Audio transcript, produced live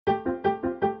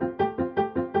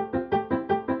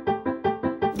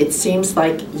It seems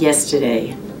like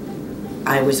yesterday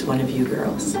I was one of you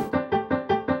girls.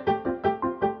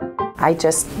 I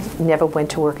just never went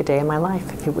to work a day in my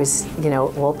life. It was,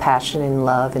 all passion and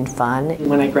love and fun.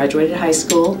 When I graduated high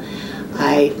school,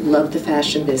 I loved the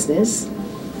fashion business.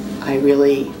 I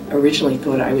really originally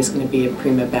thought I was going to be a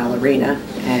prima ballerina,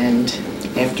 and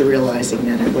after realizing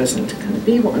that I wasn't going to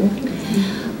be one,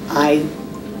 I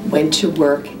went to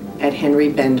work at Henry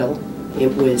Bendel.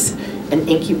 It was an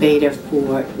incubator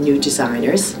for new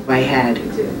designers. I had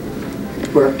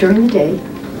work during the day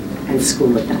and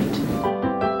school at night.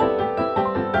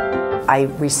 I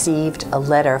received a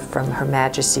letter from Her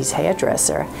Majesty's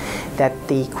hairdresser that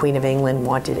the Queen of England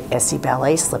wanted Essie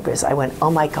ballet slippers. I went,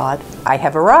 oh my God, I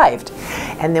have arrived.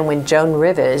 And then when Joan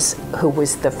Rivers, who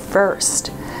was the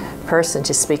first person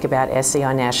to speak about Essie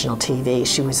on national TV,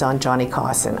 she was on Johnny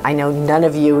Carson. I know none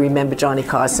of you remember Johnny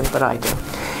Carson, but I do.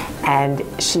 And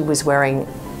she was wearing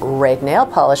red nail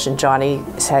polish, and Johnny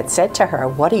had said to her,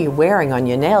 what are you wearing on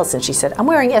your nails? And she said, I'm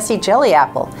wearing Essie Jelly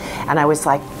Apple. And I was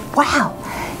like, wow.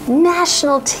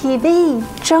 National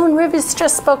TV, Joan Rivers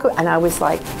just spoke, and I was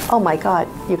like, oh my God,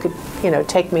 you could,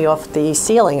 take me off the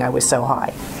ceiling, I was so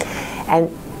high. And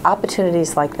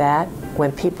opportunities like that,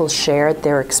 when people shared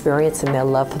their experience and their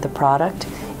love for the product,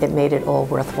 it made it all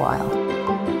worthwhile.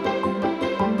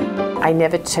 I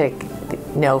never take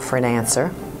no for an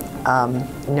answer.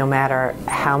 No matter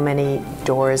how many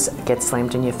doors get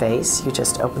slammed in your face, you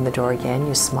just open the door again,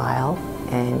 you smile,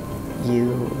 and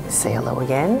you say hello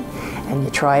again, and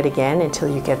you try it again until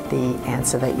you get the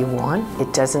answer that you want.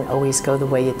 It doesn't always go the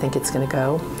way you think it's going to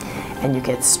go, and you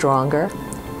get stronger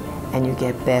and you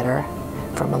get better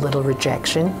from a little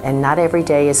rejection. And not every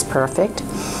day is perfect,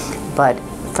 but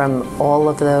from all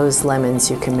of those lemons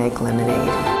you can make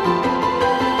lemonade.